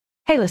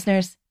Hey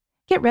listeners,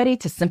 get ready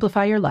to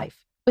simplify your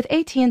life with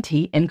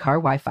AT&T in-car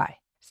Wi-Fi.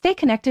 Stay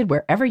connected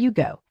wherever you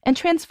go and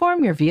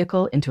transform your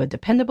vehicle into a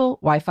dependable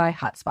Wi-Fi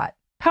hotspot.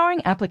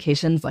 Powering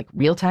applications like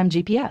real-time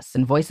GPS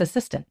and voice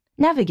assistant,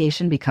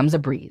 navigation becomes a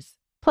breeze.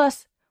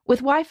 Plus,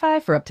 with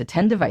Wi-Fi for up to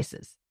 10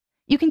 devices,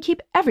 you can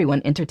keep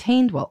everyone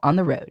entertained while on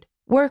the road,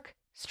 work,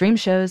 stream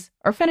shows,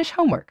 or finish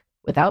homework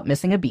without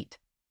missing a beat.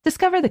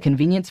 Discover the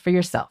convenience for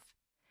yourself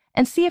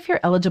and see if you're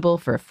eligible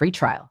for a free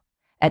trial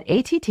at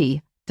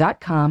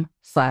att.com/in-car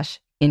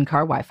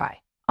Wi-Fi.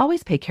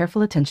 Always pay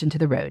careful attention to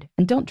the road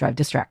and don't drive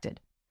distracted.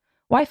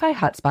 Wi-Fi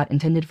hotspot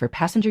intended for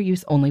passenger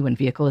use only when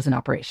vehicle is in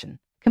operation.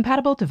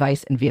 Compatible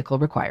device and vehicle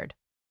required.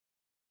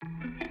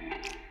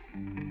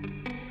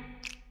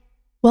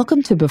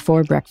 Welcome to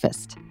Before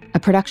Breakfast, a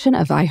production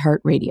of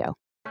iHeartRadio.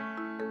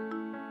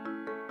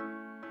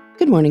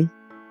 Good morning.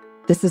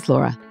 This is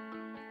Laura.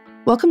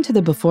 Welcome to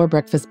the Before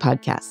Breakfast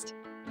podcast.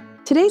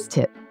 Today's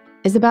tip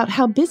is about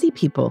how busy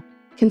people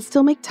can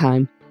still make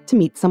time to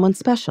meet someone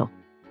special.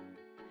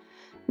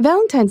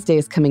 Valentine's Day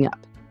is coming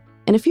up,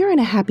 and if you're in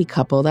a happy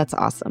couple, that's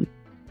awesome.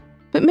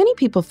 But many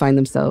people find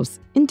themselves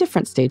in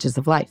different stages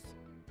of life.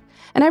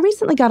 And I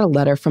recently got a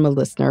letter from a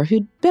listener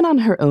who'd been on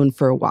her own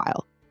for a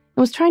while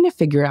and was trying to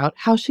figure out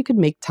how she could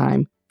make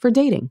time for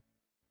dating.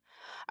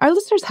 Our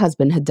listener's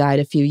husband had died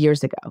a few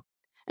years ago,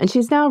 and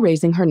she's now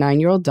raising her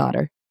 9-year-old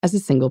daughter as a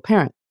single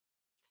parent.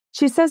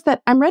 She says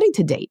that I'm ready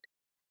to date,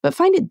 but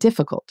find it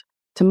difficult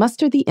to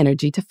muster the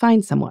energy to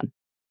find someone,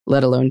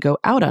 let alone go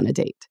out on a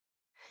date.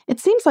 It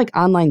seems like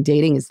online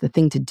dating is the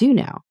thing to do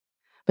now,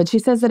 but she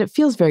says that it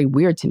feels very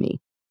weird to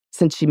me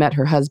since she met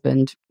her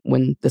husband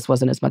when this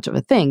wasn't as much of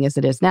a thing as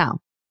it is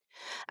now.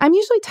 I'm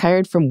usually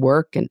tired from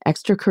work and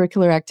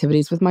extracurricular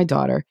activities with my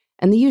daughter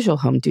and the usual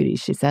home duties,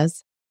 she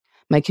says.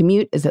 My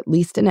commute is at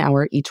least an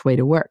hour each way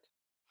to work.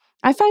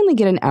 I finally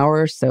get an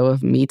hour or so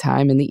of me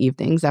time in the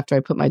evenings after I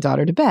put my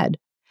daughter to bed,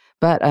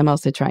 but I'm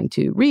also trying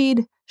to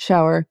read,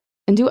 shower,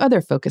 and do other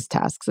focused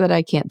tasks that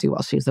I can't do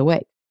while she's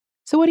awake.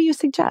 So what do you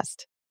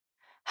suggest?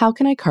 How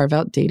can I carve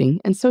out dating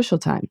and social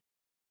time?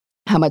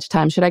 How much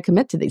time should I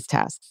commit to these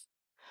tasks?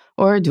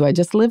 Or do I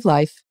just live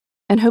life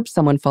and hope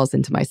someone falls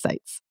into my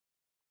sights?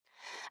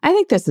 I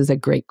think this is a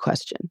great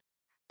question.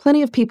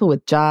 Plenty of people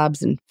with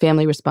jobs and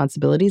family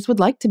responsibilities would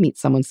like to meet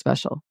someone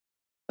special.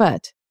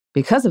 But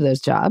because of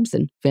those jobs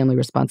and family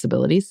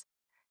responsibilities,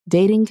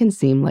 dating can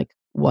seem like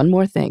one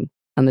more thing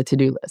on the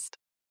to-do list.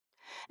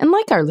 And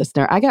like our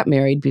listener, I got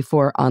married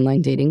before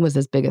online dating was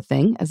as big a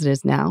thing as it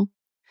is now.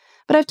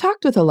 But I've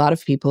talked with a lot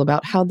of people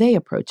about how they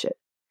approach it,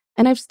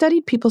 and I've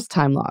studied people's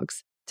time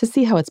logs to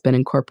see how it's been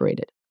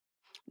incorporated.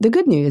 The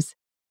good news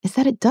is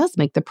that it does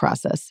make the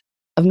process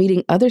of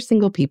meeting other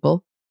single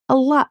people a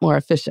lot more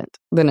efficient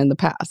than in the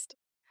past.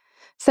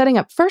 Setting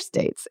up first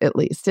dates, at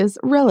least, is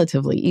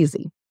relatively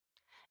easy.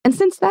 And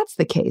since that's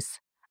the case,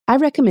 I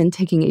recommend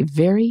taking a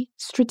very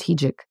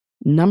strategic,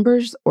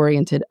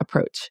 numbers-oriented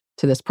approach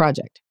to this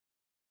project.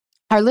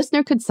 Our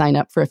listener could sign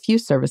up for a few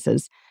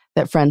services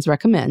that friends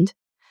recommend,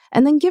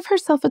 and then give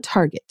herself a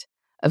target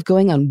of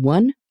going on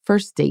one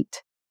first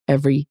date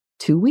every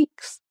 2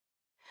 weeks.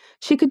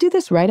 She could do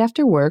this right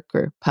after work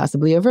or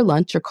possibly over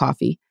lunch or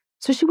coffee,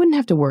 so she wouldn't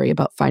have to worry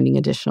about finding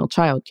additional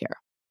childcare.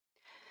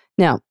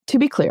 Now, to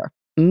be clear,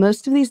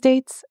 most of these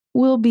dates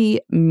will be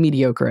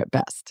mediocre at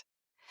best.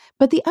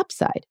 But the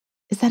upside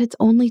is that it's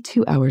only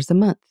 2 hours a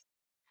month.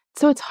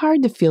 So it's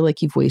hard to feel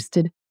like you've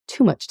wasted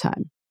too much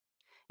time.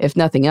 If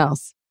nothing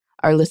else,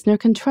 our listener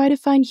can try to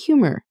find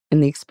humor in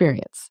the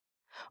experience,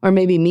 or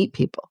maybe meet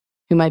people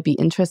who might be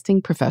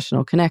interesting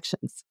professional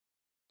connections.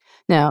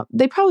 Now,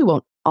 they probably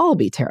won't all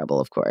be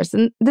terrible, of course,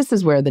 and this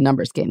is where the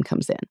numbers game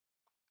comes in.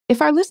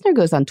 If our listener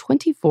goes on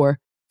 24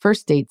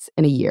 first dates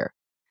in a year,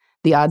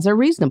 the odds are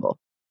reasonable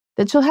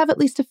that she'll have at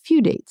least a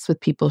few dates with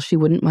people she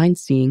wouldn't mind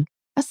seeing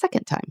a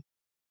second time.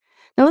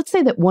 Now, let's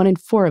say that 1 in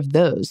 4 of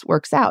those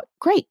works out.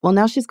 Great. Well,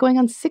 now she's going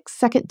on 6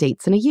 second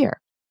dates in a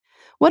year.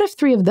 What if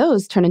 3 of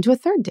those turn into a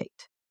third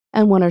date?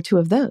 And 1 or 2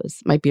 of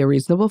those might be a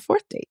reasonable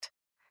fourth date.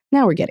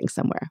 Now we're getting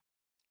somewhere.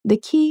 The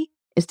key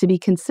is to be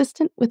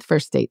consistent with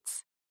first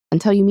dates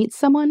until you meet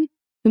someone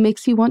who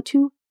makes you want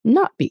to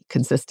not be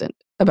consistent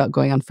about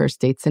going on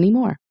first dates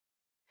anymore.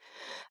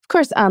 Of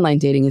course, online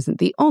dating isn't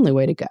the only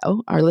way to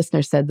go. Our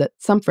listener said that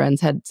some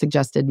friends had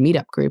suggested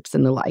meetup groups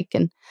and the like,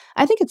 and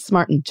I think it's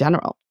smart in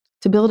general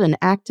to build an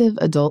active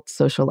adult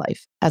social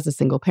life as a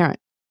single parent.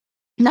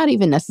 Not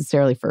even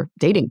necessarily for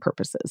dating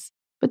purposes,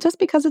 but just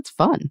because it's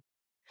fun.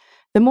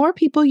 The more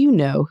people you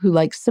know who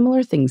like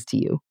similar things to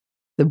you,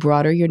 the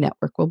broader your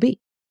network will be.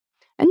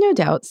 And no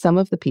doubt some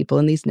of the people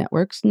in these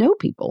networks know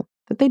people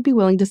that they'd be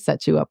willing to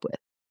set you up with.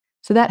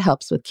 So that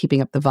helps with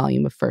keeping up the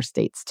volume of first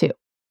dates too.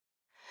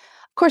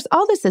 Of course,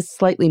 all this is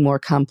slightly more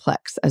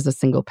complex as a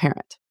single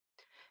parent.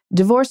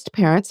 Divorced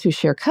parents who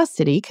share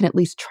custody can at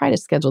least try to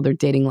schedule their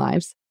dating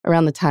lives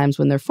around the times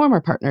when their former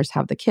partners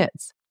have the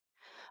kids.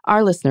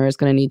 Our listener is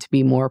going to need to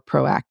be more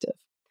proactive.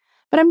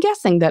 But I'm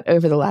guessing that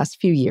over the last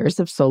few years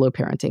of solo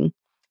parenting,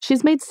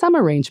 she's made some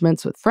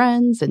arrangements with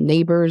friends and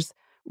neighbors,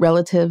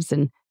 relatives,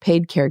 and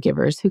paid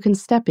caregivers who can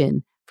step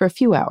in for a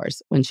few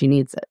hours when she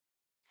needs it.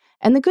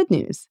 And the good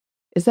news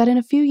is that in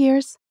a few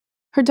years,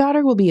 her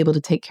daughter will be able to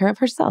take care of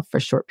herself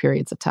for short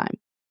periods of time,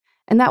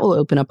 and that will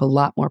open up a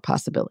lot more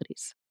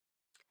possibilities.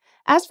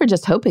 As for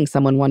just hoping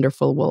someone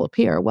wonderful will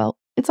appear, well,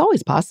 it's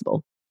always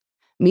possible.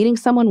 Meeting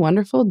someone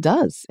wonderful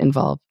does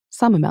involve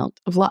some amount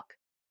of luck.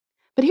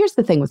 But here's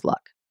the thing with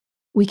luck.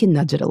 We can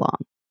nudge it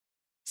along.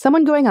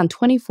 Someone going on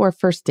 24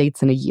 first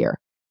dates in a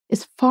year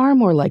is far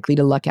more likely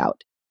to luck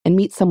out and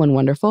meet someone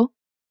wonderful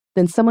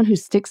than someone who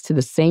sticks to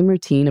the same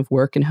routine of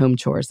work and home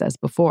chores as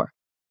before.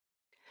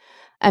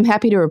 I'm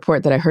happy to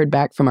report that I heard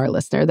back from our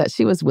listener that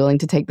she was willing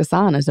to take this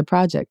on as a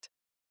project.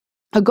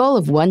 A goal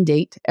of 1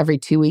 date every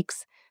 2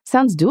 weeks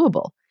sounds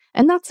doable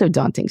and not so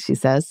daunting, she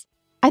says.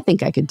 I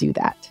think I could do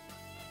that.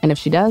 And if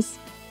she does,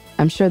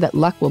 I'm sure that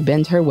luck will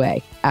bend her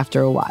way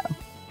after a while.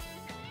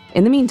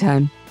 In the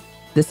meantime,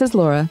 this is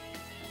Laura.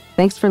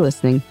 Thanks for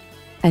listening,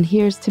 and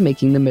here's to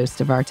making the most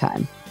of our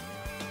time.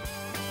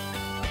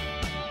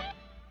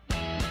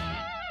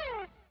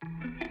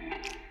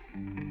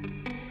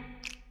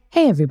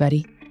 Hey,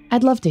 everybody.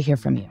 I'd love to hear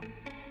from you.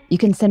 You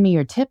can send me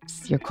your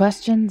tips, your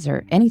questions,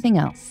 or anything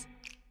else.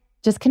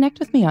 Just connect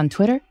with me on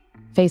Twitter,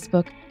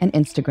 Facebook, and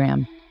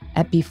Instagram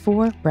at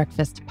Before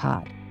Breakfast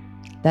Pod.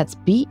 That's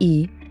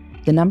BE,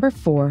 the number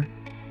 4,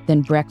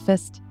 then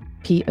breakfast,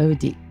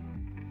 POD.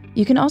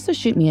 You can also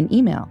shoot me an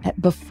email at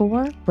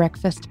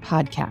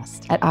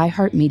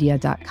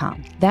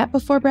beforebreakfastpodcast@iheartmedia.com. That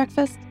Before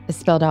Breakfast is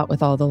spelled out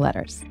with all the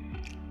letters.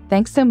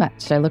 Thanks so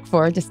much. I look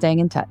forward to staying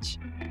in touch.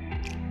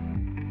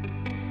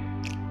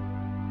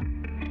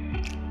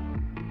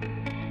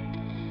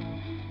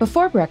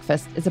 Before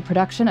Breakfast is a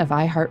production of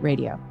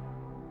iHeartRadio.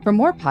 For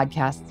more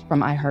podcasts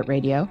from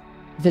iHeartRadio,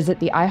 visit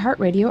the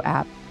iHeartRadio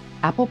app,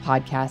 Apple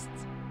Podcasts,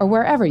 or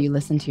wherever you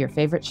listen to your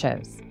favorite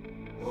shows.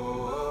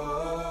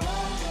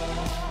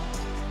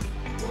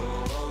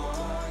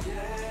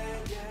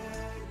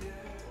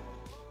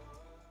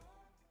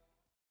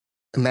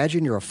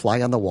 Imagine you're a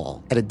fly on the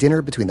wall at a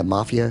dinner between the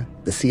mafia,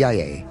 the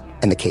CIA,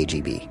 and the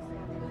KGB.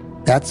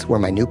 That's where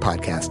my new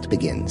podcast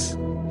begins.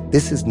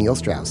 This is Neil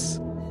Strauss,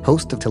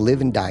 host of To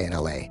Live and Die in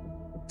LA,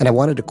 and I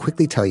wanted to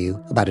quickly tell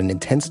you about an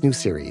intense new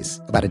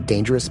series about a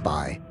dangerous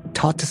spy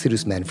taught to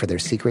seduce men for their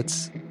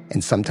secrets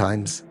and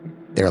sometimes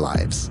their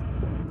lives.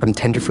 From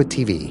Tenderfoot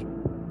TV,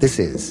 this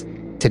is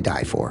To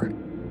Die For.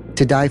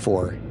 To Die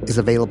For is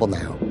available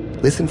now.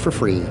 Listen for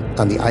free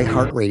on the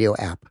iHeartRadio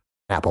app,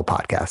 Apple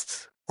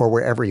Podcasts, or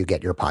wherever you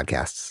get your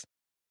podcasts.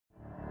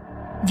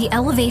 The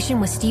Elevation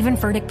with Stephen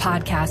Furtick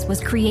podcast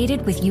was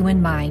created with you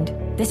in mind.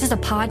 This is a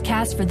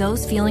podcast for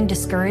those feeling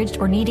discouraged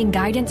or needing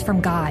guidance from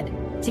God.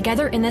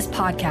 Together in this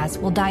podcast,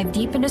 we'll dive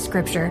deep into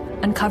Scripture,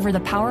 uncover the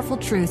powerful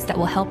truths that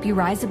will help you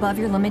rise above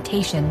your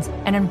limitations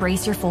and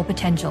embrace your full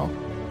potential.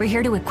 We're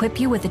here to equip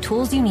you with the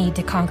tools you need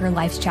to conquer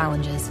life's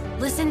challenges.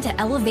 Listen to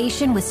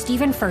Elevation with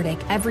Stephen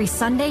Furtick every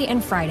Sunday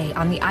and Friday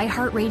on the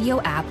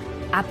iHeartRadio app,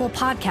 Apple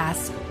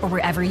Podcasts, or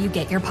wherever you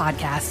get your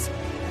podcasts.